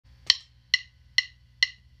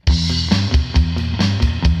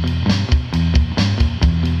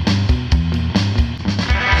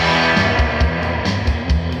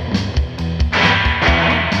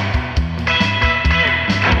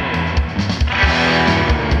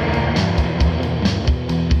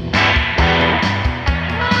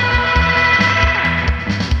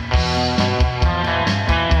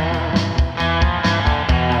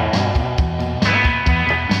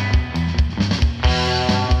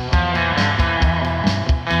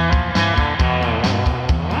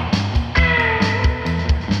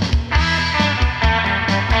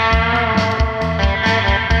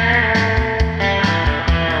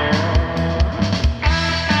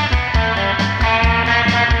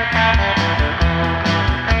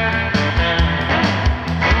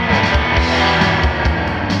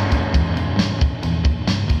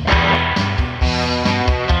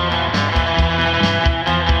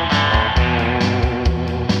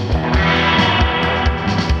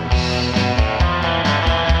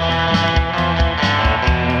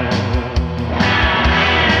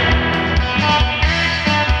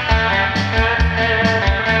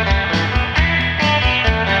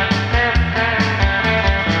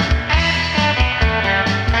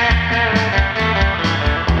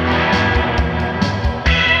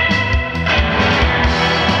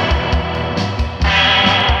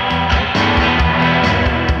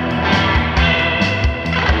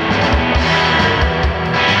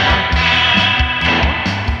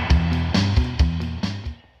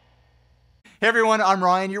Hey everyone, I'm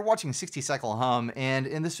Ryan. You're watching 60 Cycle Hum, and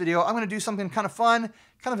in this video I'm going to do something kind of fun,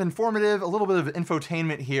 kind of informative, a little bit of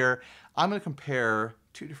infotainment here. I'm going to compare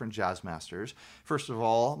two different Jazzmasters. First of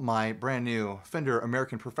all, my brand new Fender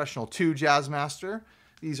AmProII Jazzmaster.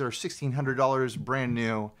 These are $1,600 brand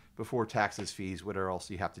new before taxes, fees, whatever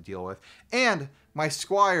else you have to deal with. And my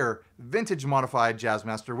Squier vintage modified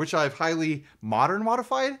Jazzmaster, which I've highly modern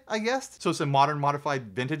modified, I guess. So it's a modern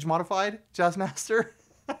modified, vintage modified Jazzmaster.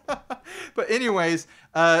 But anyways,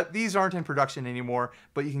 these aren't in production anymore,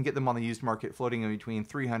 but you can get them on the used market floating in between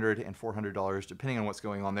 $300 and $400 depending on what's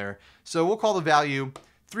going on there. So we'll call the value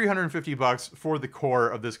 $350 for the core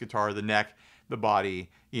of this guitar, the neck, the body,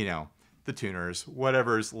 you know, the tuners,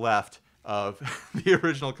 whatever's left of the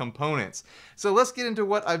original components. So let's get into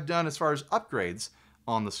what I've done as far as upgrades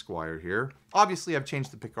on the Squier here. Obviously I've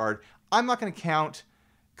changed the pickguard. I'm not going to count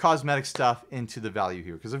cosmetic stuff into the value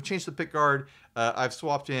here because I've changed the pickguard. I've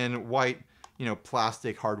swapped in white, you know,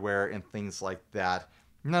 plastic hardware and things like that.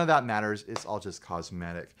 None of that matters. It's all just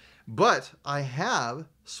cosmetic. But I have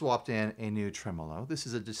swapped in a new tremolo. This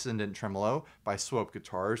is a Descendant tremolo by Swope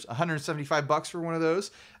Guitars. $175 for one of those.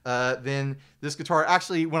 Then this guitar,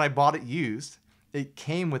 actually, when I bought it used, it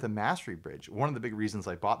came with a mastery bridge. One of the big reasons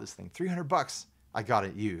I bought this thing, $300. I got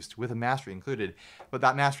it used with a mastery included, but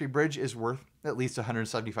that mastery bridge is worth at least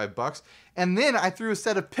 $175. And then I threw a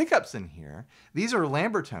set of pickups in here. These are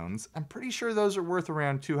Lambertones. I'm pretty sure those are worth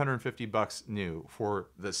around $250 new for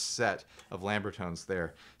the set of Lambertones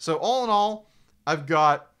there. So all in all, I've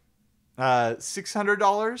got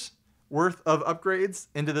 $600 worth of upgrades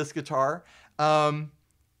into this guitar.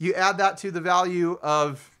 You add that to the value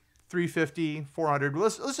of $350, $400.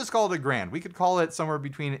 Let's just call it $1,000. We could call it somewhere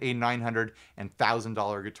between a $900 and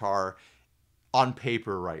 $1,000 guitar on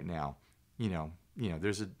paper right now. You know,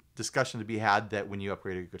 there's a discussion to be had that when you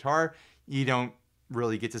upgrade a guitar, you don't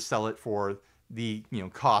really get to sell it for the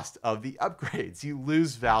cost of the upgrades. You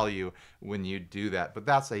lose value when you do that, but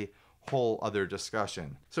that's a whole other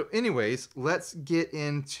discussion. So anyways, let's get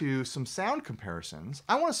into some sound comparisons.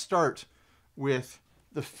 I want to start with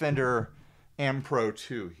the Fender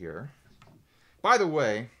AmProII here. By the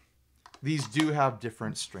way, these do have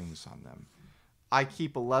different strings on them. I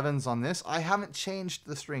keep 11s on this. I haven't changed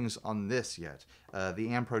the strings on this yet. The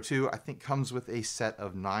AmProII, I think, comes with a set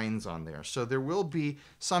of 9s on there. So there will be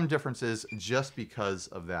some differences just because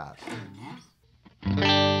of that.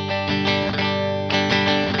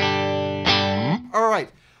 All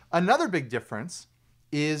right, another big difference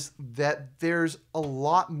is that there's a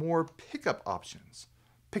lot more pickup options.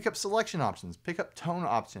 Pickup selection options, pickup tone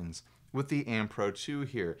options with the AmProII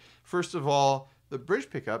here. First of all, the bridge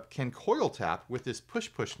pickup can coil tap with this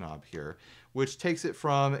push-push knob here, which takes it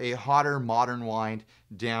from a hotter modern wind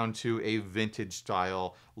down to a vintage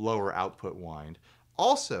style lower output wind.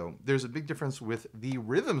 Also, there's a big difference with the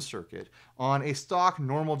rhythm circuit on a stock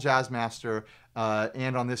normal Jazzmaster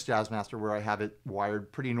and on this Jazzmaster where I have it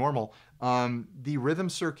wired pretty normal. The rhythm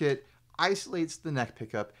circuit isolates the neck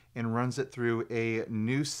pickup and runs it through a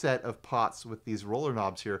new set of pots with these roller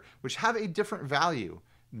knobs here, which have a different value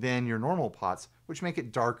than your normal pots, which make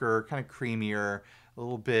it darker, kind of creamier, a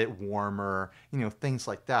little bit warmer, things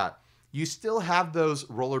like that. You still have those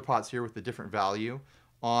roller pots here with a different value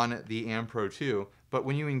on the AmProII, but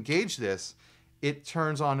when you engage this, it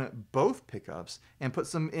turns on both pickups and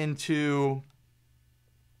puts them into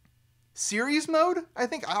series mode. I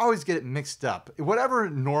think I always get it mixed up. Whatever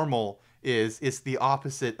normal is, it's the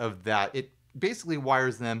opposite of that. It basically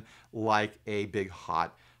wires them like a big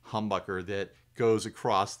hot humbucker that goes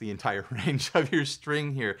across the entire range of your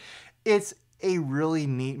string here. It's a really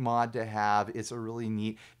neat mod to have. It's a really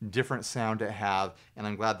neat, different sound to have, and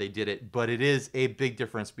I'm glad they did it, but it is a big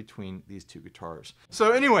difference between these two guitars.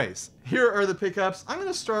 So anyways, here are the pickups. I'm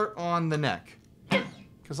gonna start on the neck,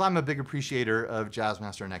 because I'm a big appreciator of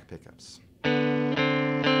Jazzmaster neck pickups.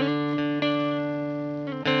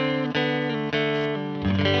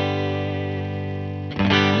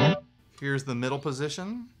 Here's the middle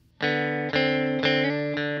position.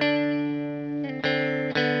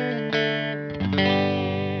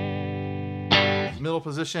 Middle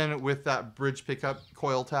position with that bridge pickup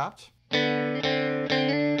coil tapped.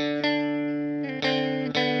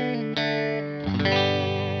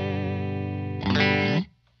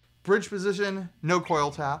 Bridge position, no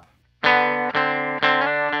coil tap.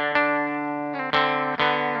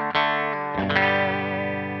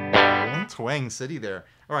 Twang City there.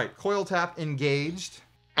 All right, coil tap engaged.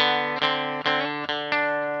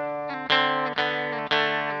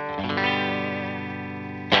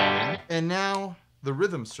 And now the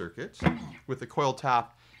rhythm circuit with the coil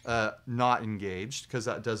tap not engaged, because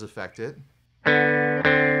that does affect it.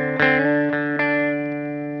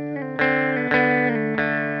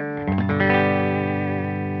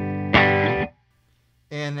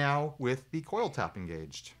 now with the coil tap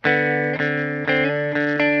engaged.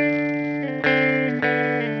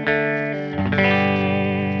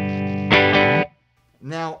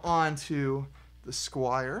 Now on to the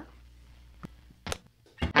Squier.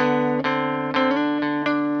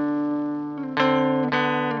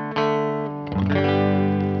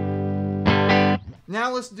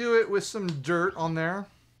 Now let's do it with some dirt on there.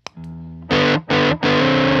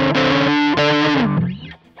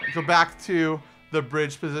 Go back to the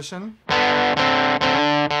bridge position.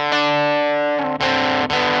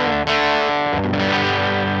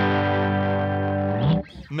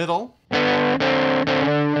 Middle.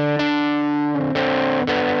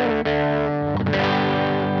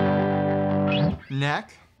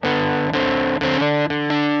 Neck.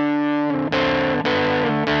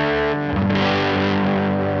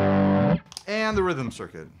 And the rhythm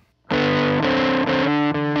circuit.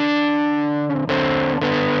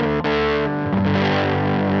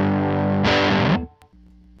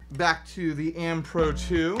 Back to the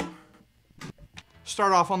AmProII.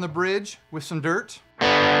 Start off on the bridge with some dirt.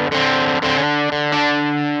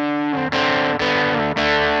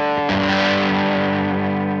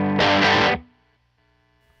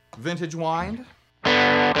 Vintage wind.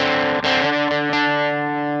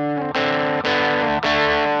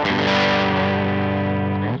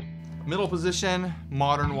 Middle position,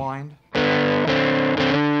 modern wind.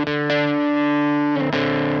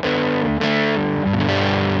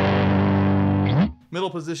 Middle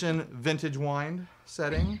position, vintage wind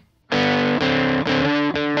setting.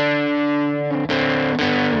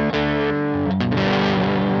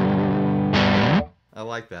 I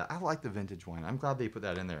like that. I like the vintage wind. I'm glad they put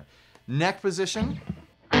that in there. Neck position.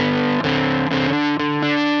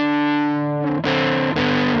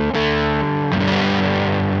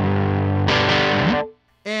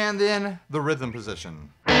 And then the rhythm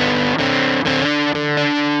position.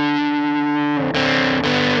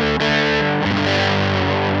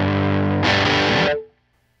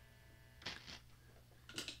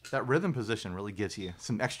 That rhythm position really gives you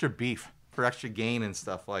some extra beef for extra gain and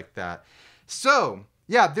stuff like that. So,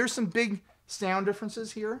 yeah, there's some big sound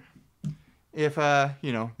differences here. If,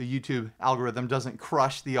 you know, the YouTube algorithm doesn't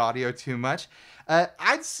crush the audio too much.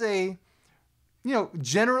 I'd say, you know,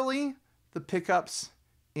 generally the pickups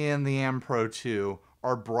in the AmProII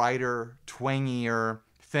are brighter, twangier,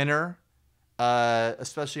 thinner,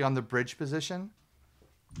 especially on the bridge position.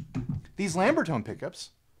 These Lambertone pickups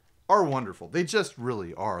are wonderful. They just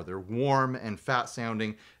really are. They're warm and fat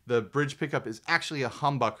sounding. The bridge pickup is actually a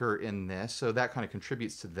humbucker in this, so that kind of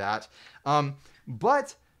contributes to that.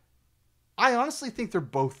 But I honestly think they're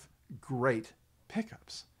both great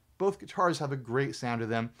pickups. Both guitars have a great sound to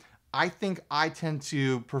them. I think I tend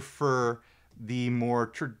to prefer the more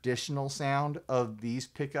traditional sound of these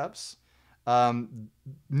pickups.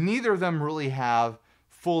 Neither of them really have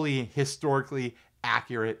fully historically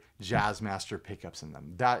accurate Jazzmaster pickups in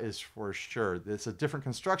them. That is for sure. There's a different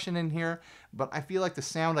construction in here, but I feel like the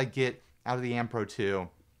sound I get out of the AmProII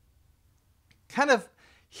kind of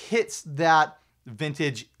hits that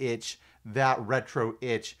vintage itch, that retro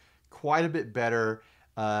itch quite a bit better.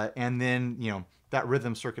 And then, you know, that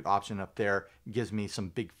rhythm circuit option up there gives me some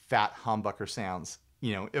big fat humbucker sounds,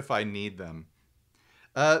 you know, if I need them.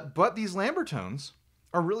 But these Lambertones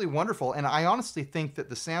are really wonderful, and I honestly think that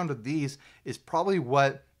the sound of these is probably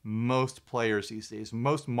what most players these days,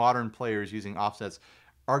 most modern players using offsets,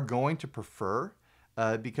 are going to prefer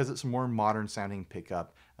because it's a more modern sounding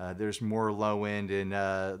pickup. There's more low end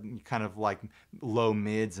and kind of like low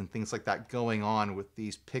mids and things like that going on with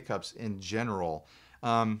these pickups in general.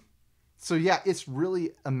 So yeah, it's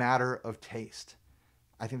really a matter of taste.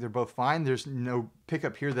 I think they're both fine. There's no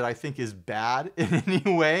pickup here that I think is bad in any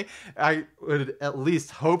way. I would at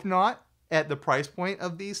least hope not at the price point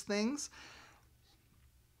of these things.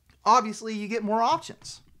 Obviously, you get more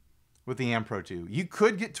options with the AmProII. You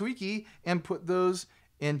could get tweaky and put those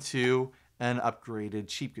into an upgraded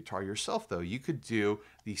cheap guitar yourself, though. You could do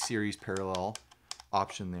the series parallel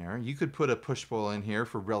option there. You could put a push-pull in here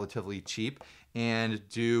for relatively cheap and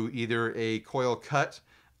do either a coil cut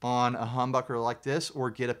on a humbucker like this, or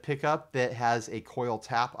get a pickup that has a coil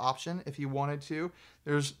tap option if you wanted to.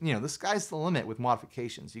 There's, you know, the sky's the limit with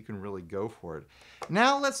modifications. You can really go for it.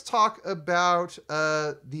 Now let's talk about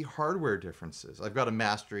the hardware differences. I've got a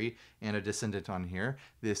Mastery and a Descendant on here.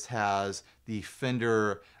 This has the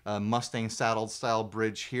Fender Mustang saddled style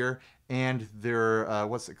bridge here, and their,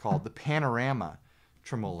 what's it called? The Panorama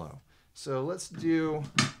tremolo. So let's do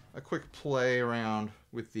a quick play around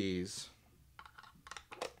with these,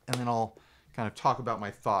 and then I'll kind of talk about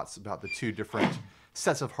my thoughts about the two different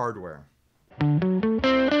sets of hardware.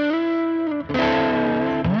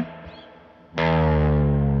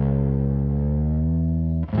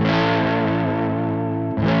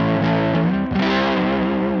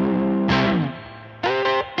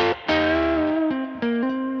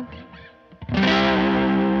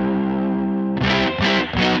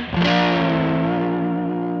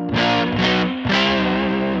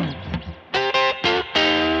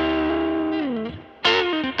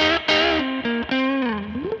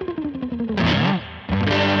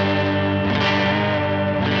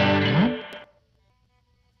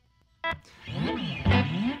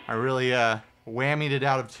 I really whammied it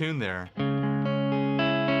out of tune there.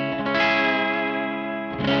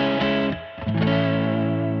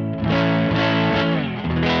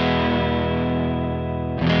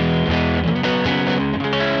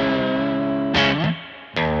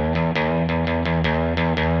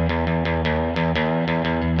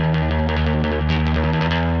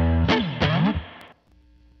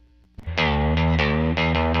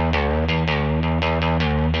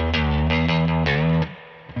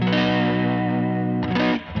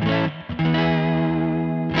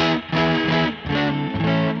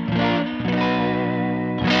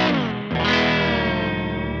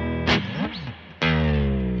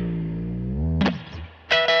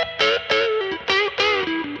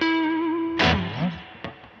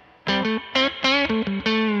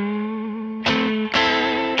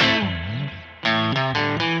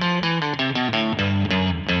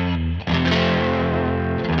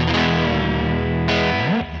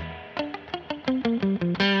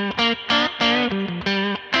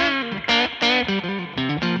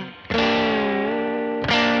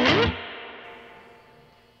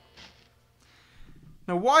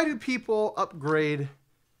 Now, why do people upgrade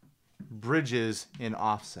bridges in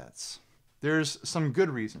offsets? There's some good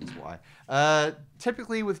reasons why.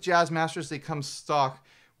 Typically with Jazzmasters, they come stock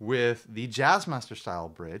with the Jazzmaster style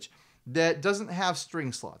bridge that doesn't have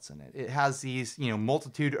string slots in it. It has these,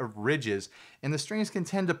 multitude of ridges, and the strings can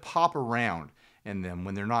tend to pop around in them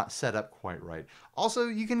when they're not set up quite right. Also,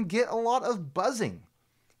 you can get a lot of buzzing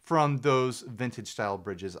from those vintage style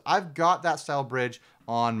bridges. I've got that style bridge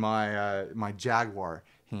on my my Jaguar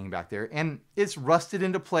hanging back there, and it's rusted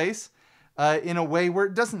into place in a way where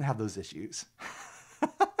it doesn't have those issues.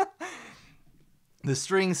 The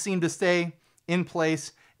strings seem to stay in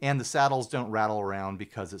place, and the saddles don't rattle around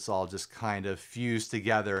because it's all just kind of fused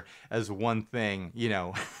together as one thing,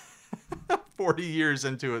 40 years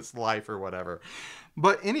into its life or whatever.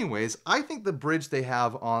 But anyways, I think the bridge they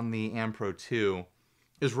have on the AmProII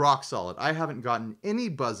is rock solid. I haven't gotten any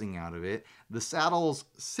buzzing out of it. The saddles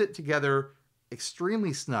sit together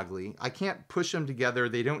extremely snugly. I can't push them together.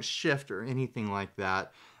 They don't shift or anything like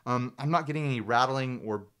that. I'm not getting any rattling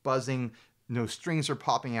or buzzing. No strings are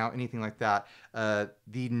popping out, anything like that.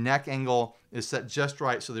 The neck angle is set just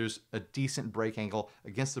right, so there's a decent break angle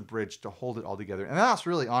against the bridge to hold it all together. And that's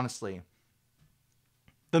really, honestly,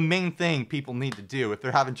 the main thing people need to do if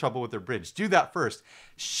they're having trouble with their bridge. Do that first.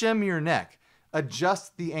 Shim your neck.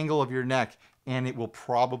 Adjust the angle of your neck, and it will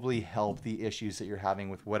probably help the issues that you're having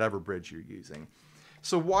with whatever bridge you're using.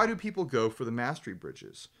 So why do people go for the Mastery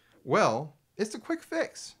bridges? Well, it's a quick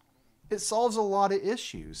fix. It solves a lot of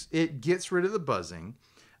issues. It gets rid of the buzzing.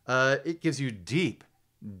 It gives you deep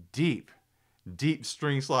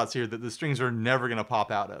string slots here that the strings are never going to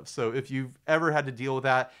pop out of. So if you've ever had to deal with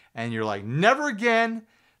that and you're like, never again,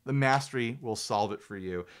 the Mastery will solve it for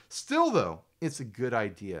you. Still though, it's a good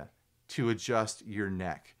idea to adjust your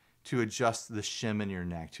neck, to adjust the shim in your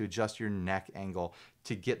neck, to adjust your neck angle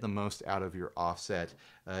to get the most out of your offset.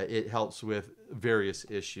 It helps with various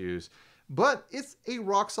issues, but it's a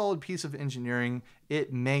rock solid piece of engineering.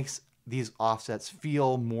 It makes these offsets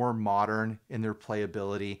feel more modern in their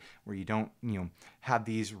playability, where you don't, have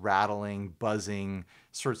these rattling, buzzing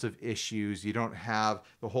sorts of issues. You don't have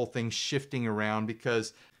the whole thing shifting around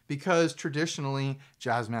because traditionally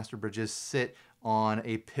Jazzmaster bridges sit on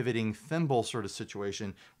a pivoting thimble sort of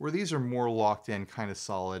situation, where these are more locked in, kind of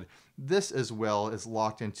solid. This as well is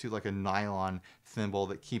locked into like a nylon thimble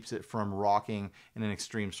that keeps it from rocking in an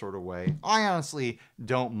extreme sort of way. I honestly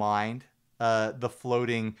don't mind the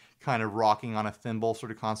floating kind of rocking on a thimble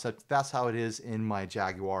sort of concept. That's how it is in my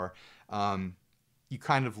Jaguar. You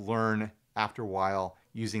kind of learn after a while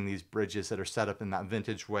using these bridges that are set up in that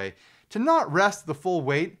vintage way to not rest the full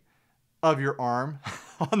weight of your arm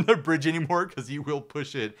on the bridge anymore, because you will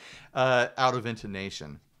push it out of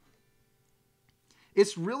intonation.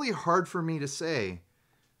 It's really hard for me to say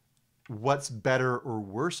what's better or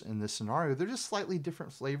worse in this scenario. They're just slightly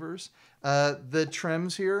different flavors. The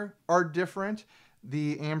trims here are different.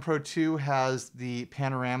 The AmProII has the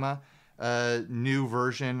panorama new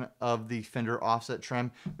version of the Fender offset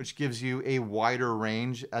trim, which gives you a wider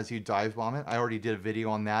range as you dive bomb it. I already did a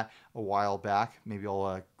video on that a while back. Maybe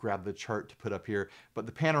I'll grab the chart to put up here. But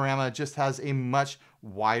the panorama just has a much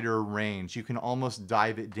wider range. You can almost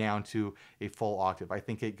dive it down to a full octave. I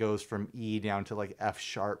think it goes from E down to like F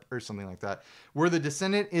sharp or something like that. Where the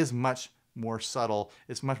Descendant is much more subtle.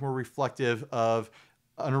 It's much more reflective of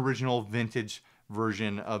an original vintage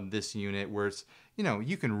version of this unit, where it's,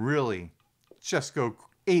 you can really just go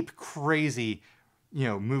ape crazy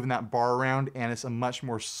moving that bar around, and it's a much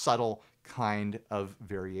more subtle kind of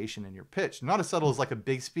variation in your pitch. Not as subtle as like a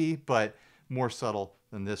Bigsby, but more subtle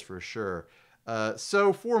than this for sure.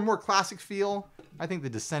 So for a more classic feel, I think the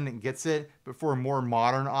Descendant gets it, but for a more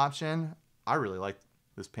modern option, I really like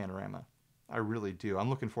this Panorama. I really do. I'm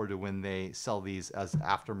looking forward to when they sell these as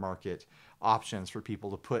aftermarket options for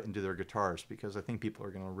people to put into their guitars, because I think people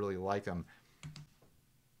are going to really like them.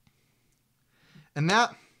 And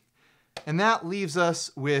that leaves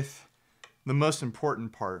us with the most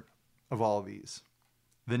important part of all of these,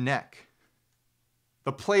 the neck.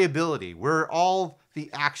 The playability, where all the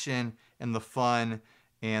action and the fun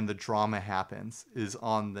and the drama happens, is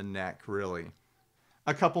on the neck, really.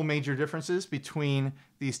 A couple major differences between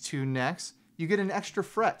these two necks. You get an extra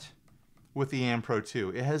fret with the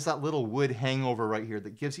AmProII. It has that little wood hangover right here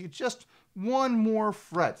that gives you just one more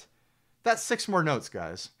fret. That's 6 more notes,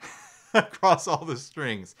 guys, across all the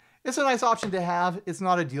strings. It's a nice option to have. It's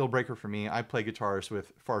not a deal breaker for me. I play guitars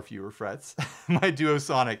with far fewer frets. My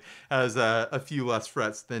Duosonic has a few less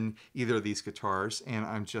frets than either of these guitars, and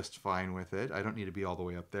I'm just fine with it. I don't need to be all the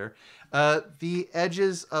way up there. The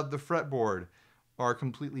edges of the fretboard are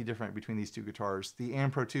completely different between these two guitars. The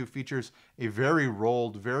AmProII features a very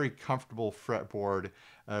rolled, very comfortable fretboard,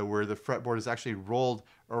 where the fretboard is actually rolled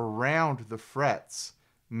around the frets,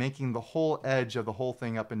 making the whole edge of the whole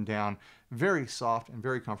thing up and down very soft and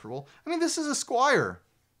very comfortable. I mean, this is a Squier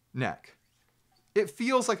neck. It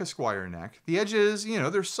feels like a Squier neck. The edges,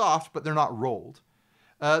 they're soft, but they're not rolled.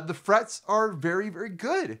 The frets are very, very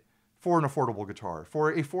good for an affordable guitar.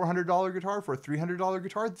 For a $400 guitar, for a $300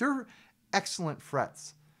 guitar, they're excellent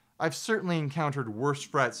frets. I've certainly encountered worse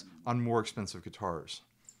frets on more expensive guitars.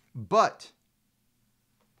 But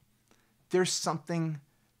there's something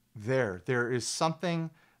there. There is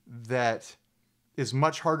something that is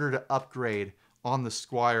much harder to upgrade on the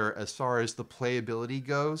Squier as far as the playability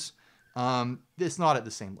goes. It's not at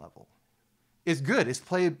the same level. It's good.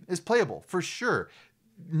 It's playable for sure.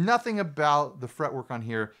 Nothing about the fretwork on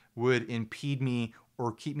here would impede me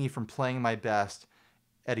or keep me from playing my best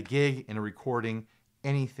at a gig, in a recording,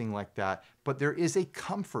 anything like that. But there is a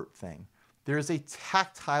comfort thing. There is a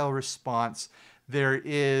tactile response. There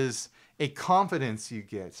is a confidence you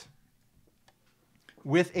get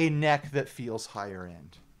with a neck that feels higher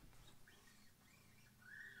end.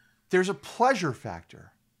 There's a pleasure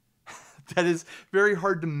factor that is very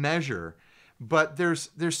hard to measure, but there's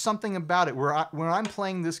something about it where when I'm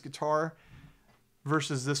playing this guitar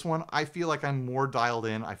versus this one, I feel like I'm more dialed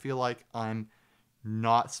in. I feel like I'm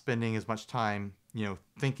not spending as much time,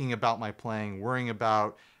 thinking about my playing, worrying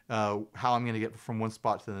about how I'm going to get from one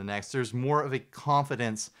spot to the next. There's more of a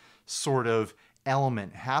confidence sort of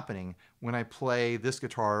element happening when I play this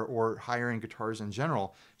guitar or higher end guitars in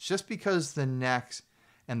general, just because the necks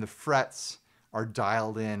and the frets are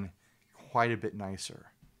dialed in quite a bit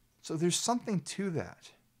nicer. So there's something to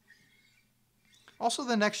that. Also,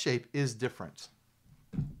 the neck shape is different.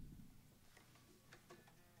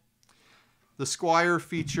 The Squier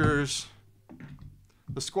features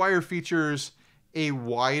a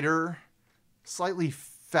wider, slightly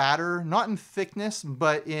fatter, not in thickness,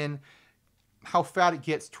 but in how fat it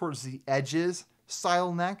gets towards the edges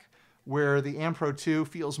style neck, where the AmProII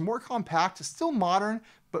feels more compact. It's still modern,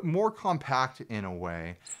 but more compact in a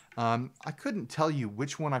way. I couldn't tell you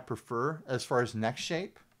which one I prefer as far as neck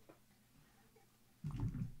shape.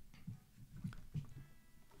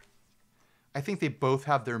 I think they both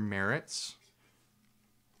have their merits.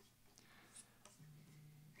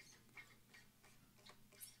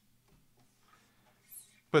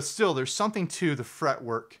 But still, there's something to the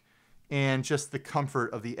fretwork and just the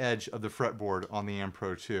comfort of the edge of the fretboard on the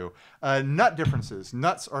AmProII. Nut differences.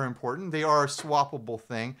 Nuts are important. They are a swappable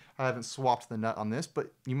thing. I haven't swapped the nut on this,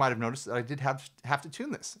 but you might have noticed that I did have to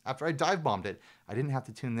tune this after I dive bombed it. I didn't have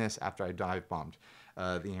to tune this after I dive bombed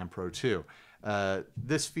the AmProII.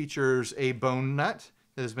 This features a bone nut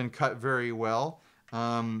that has been cut very well.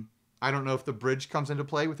 I don't know if the bridge comes into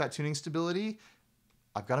play with that tuning stability.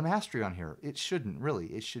 I've got a mastery on here. It shouldn't, really.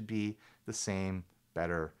 It should be the same,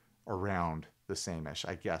 better, around the same-ish,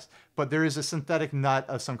 I guess. But there is a synthetic nut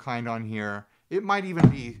of some kind on here. It might even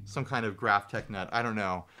be some kind of Graphtec nut. I don't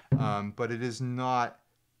know. But it is not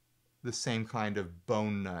the same kind of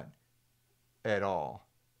bone nut at all.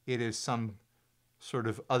 It is some sort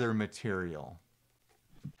of other material.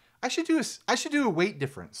 I should do a weight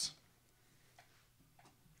difference.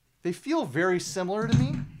 They feel very similar to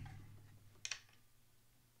me.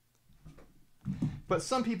 But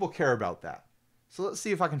some people care about that. So let's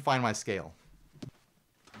see if I can find my scale.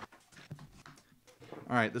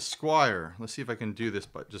 All right, the Squier. Let's see if I can do this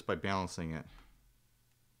just by balancing it.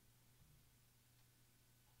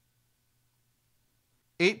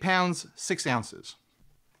 8 pounds, 6 ounces.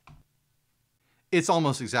 It's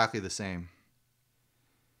almost exactly the same.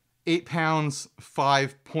 8 pounds,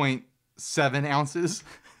 5.7 ounces.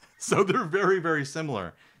 So they're very, very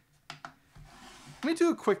similar. Let me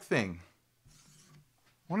do a quick thing.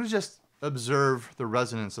 I want to just observe the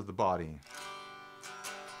resonance of the body.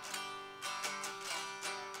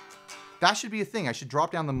 That should be a thing. I should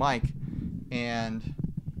drop down the mic and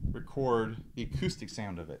record the acoustic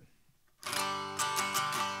sound of it.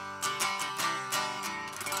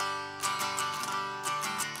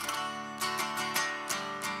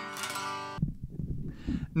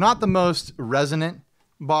 Not the most resonant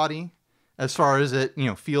body as far as it,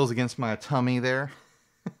 feels against my tummy there.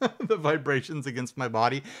 The vibrations against my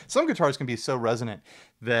body. Some guitars can be so resonant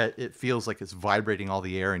that it feels like it's vibrating all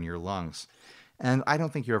the air in your lungs. And I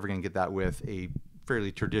don't think you're ever going to get that with a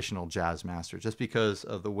fairly traditional Jazzmaster, just because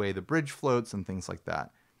of the way the bridge floats and things like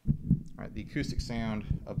that. All right, the acoustic sound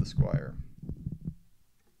of the Squier.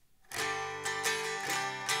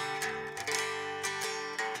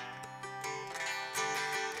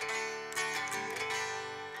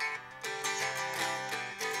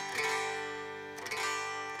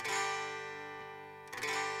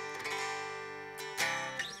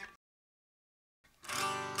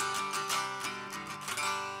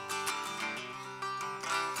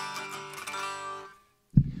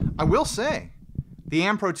 I will say, the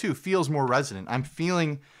AmProII feels more resonant. I'm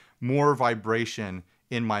feeling more vibration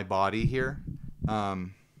in my body here. What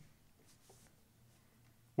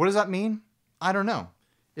does that mean? I don't know.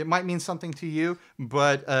 It might mean something to you,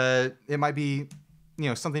 but it might be,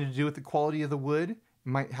 something to do with the quality of the wood. It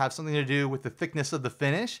might have something to do with the thickness of the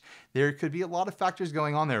finish. There could be a lot of factors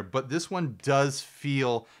going on there, but this one does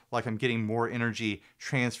feel like I'm getting more energy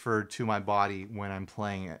transferred to my body when I'm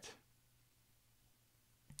playing it.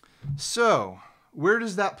 So, where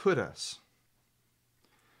does that put us?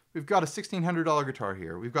 We've got a $1,600 guitar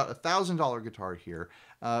here. We've got a $1,000 guitar here.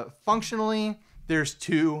 Functionally, there's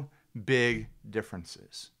two big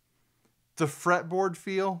differences. The fretboard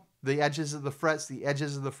feel, the edges of the frets, the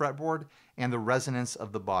edges of the fretboard, and the resonance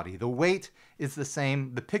of the body. The weight is the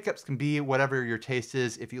same. The pickups can be whatever your taste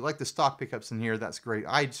is. If you like the stock pickups in here, that's great.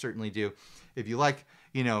 I certainly do. If you like,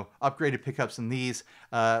 upgraded pickups in these,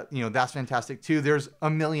 that's fantastic too. There's a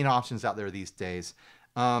million options out there these days.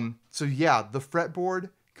 So yeah, the fretboard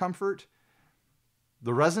comfort,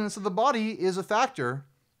 the resonance of the body is a factor.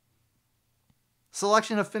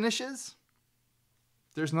 Selection of finishes.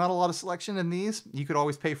 There's not a lot of selection in these. You could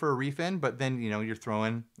always pay for a refin, but then, you're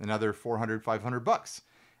throwing another $400, $500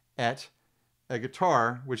 at a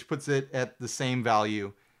guitar, which puts it at the same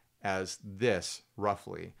value as this,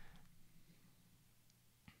 roughly.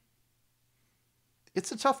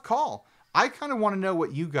 It's a tough call. I kind of want to know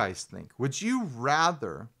what you guys think. Would you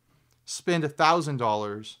rather spend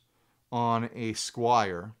 $1,000 on a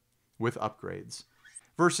Squier with upgrades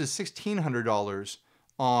versus $1,600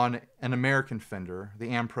 on an American Fender, the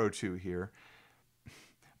AmProII here?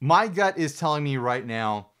 My gut is telling me right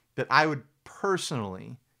now that I would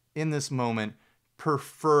personally, in this moment,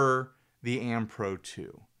 prefer the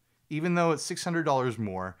AmProII. Even though it's $600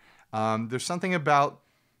 more, there's something about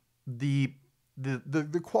the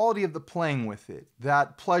quality of the playing with it,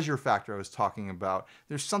 that pleasure factor I was talking about.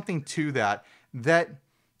 There's something to that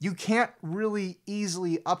you can't really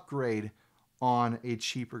easily upgrade on a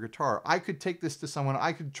cheaper guitar. I could take this to someone,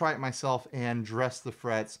 I could try it myself and dress the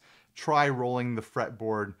frets, try rolling the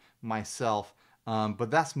fretboard myself,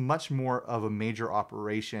 but that's much more of a major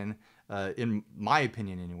operation, in my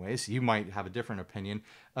opinion anyways. You might have a different opinion,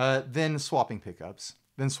 than swapping pickups,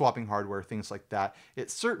 than swapping hardware, things like that.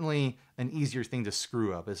 It's certainly an easier thing to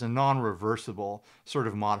screw up. It's a non-reversible sort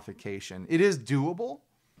of modification. It is doable,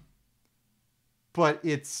 but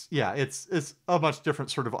it's a much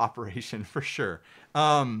different sort of operation for sure.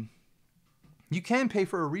 You can pay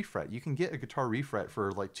for a refret. You can get a guitar refret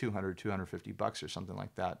for like $200, $250 or something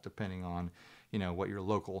like that, depending on, what your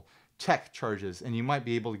local tech charges. And you might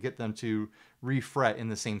be able to get them to refret in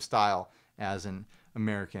the same style as an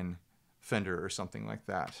American Fender or something like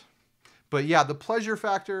that. But yeah, the pleasure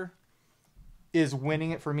factor is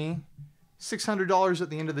winning it for me. $600 at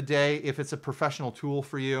the end of the day, if it's a professional tool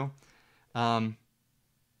for you,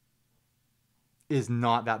 is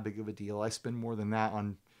not that big of a deal. I spend more than that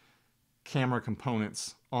on camera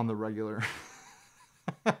components on the regular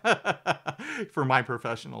for my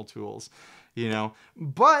professional tools,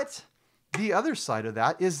 But the other side of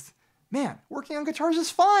that is, man, working on guitars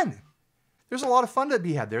is fun. There's a lot of fun to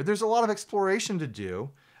be had there. There's a lot of exploration to do.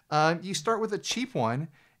 You start with a cheap one,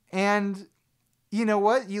 and you know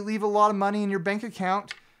what? You leave a lot of money in your bank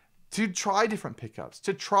account to try different pickups,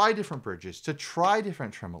 to try different bridges, to try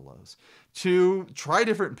different tremolos, to try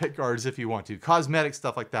different pick guards if you want to, cosmetic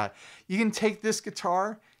stuff like that. You can take this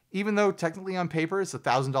guitar, even though technically on paper it's a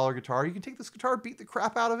 $1,000 guitar, you can take this guitar, beat the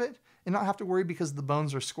crap out of it, and not have to worry because the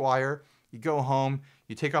bones are Squier. You go home,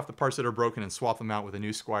 you take off the parts that are broken and swap them out with a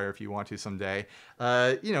new Squier if you want to someday.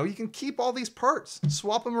 You know, you can keep all these parts,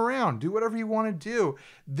 swap them around, do whatever you want to do.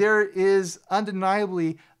 There is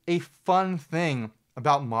undeniably a fun thing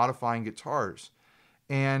about modifying guitars.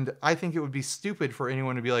 And I think it would be stupid for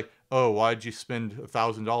anyone to be like, oh, why'd you spend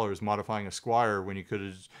 $1,000 modifying a Squier when you could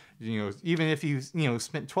have, you know, even if you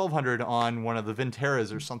spent $1,200 on one of the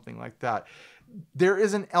Venteras or something like that. There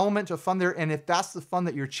is an element of fun there. And if that's the fun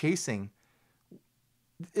that you're chasing,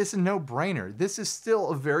 it's a no-brainer. This is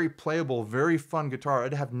still a very playable, very fun guitar.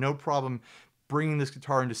 I'd have no problem bringing this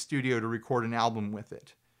guitar into studio to record an album with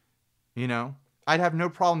it. You know, I'd have no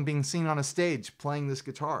problem being seen on a stage playing this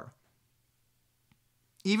guitar.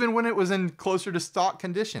 Even when it was in closer to stock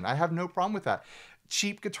condition, I have no problem with that.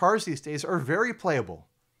 Cheap guitars these days are very playable,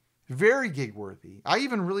 very gig-worthy. I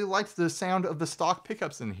even really liked the sound of the stock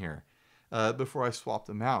pickups in here before I swapped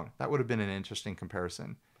them out. That would have been an interesting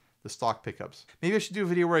comparison, the stock pickups. Maybe I should do a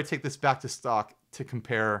video where I take this back to stock to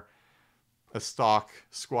compare a stock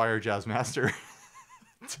Squier Jazzmaster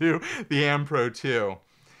to the AmProII.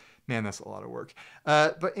 Man, that's a lot of work.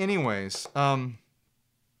 But anyways,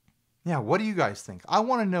 yeah, what do you guys think? I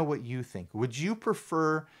want to know what you think. Would you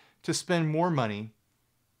prefer to spend more money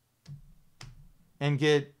and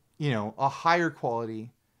get, you know, a higher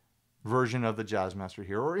quality version of the Jazzmaster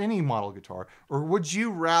here or any model guitar? Or would you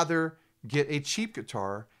rather get a cheap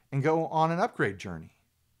guitar and go on an upgrade journey?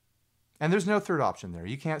 And there's no third option there.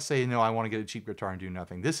 You can't say, no, I want to get a cheap guitar and do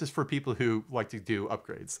nothing. This is for people who like to do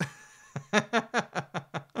upgrades.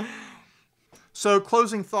 So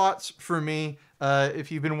closing thoughts for me.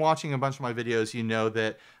 If you've been watching a bunch of my videos, you know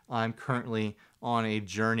that I'm currently on a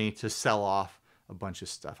journey to sell off a bunch of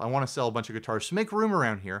stuff. I want to sell a bunch of guitars to make room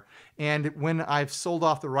around here. And when I've sold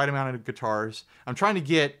off the right amount of guitars, I'm trying to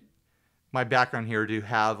get my background here to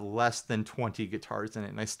have less than 20 guitars in it.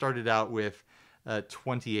 And I started out with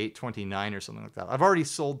 28, 29 or something like that. I've already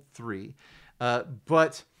sold 3.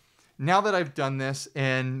 But now that I've done this,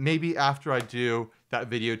 and maybe after I do that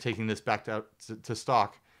video taking this back to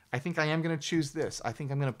stock, I think I am going to choose this. I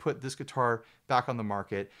think I'm going to put this guitar back on the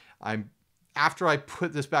market. After I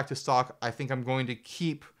put this back to stock, I think I'm going to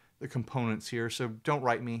keep the components here. So don't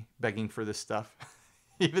write me begging for this stuff,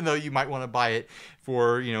 even though you might want to buy it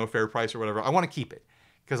for, you know, a fair price or whatever. I want to keep it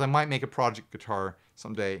because I might make a project guitar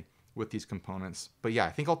someday with these components. But yeah, I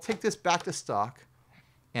think I'll take this back to stock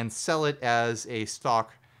and sell it as a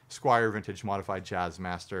stock Squier Vintage Modified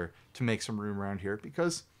Jazzmaster to make some room around here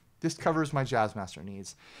because this covers my Jazzmaster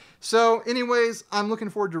needs. So anyways, I'm looking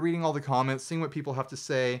forward to reading all the comments, seeing what people have to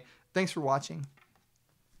say. Thanks for watching.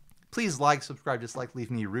 Please like, subscribe, dislike,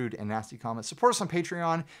 leave me rude and nasty comments. Support us on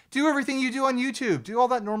Patreon. Do everything you do on YouTube. Do all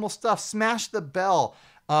that normal stuff. Smash the bell.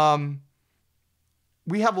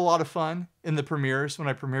 We have a lot of fun in the premieres when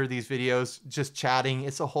I premiere these videos, just chatting.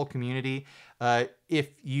 It's a whole community. If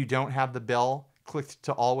you don't have the bell clicked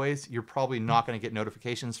to always, you're probably not going to get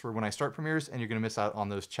notifications for when I start premieres, and you're going to miss out on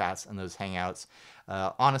those chats and those hangouts.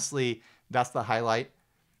 Honestly, that's the highlight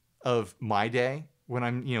of my day when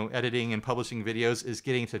I'm, you know, editing and publishing videos, is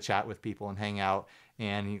getting to chat with people and hang out,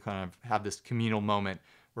 and you kind of have this communal moment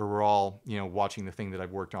where we're all, you know, watching the thing that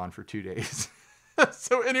I've worked on for 2 days.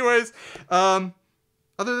 So anyways, other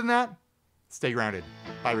than that, stay grounded.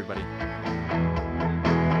 Bye, everybody.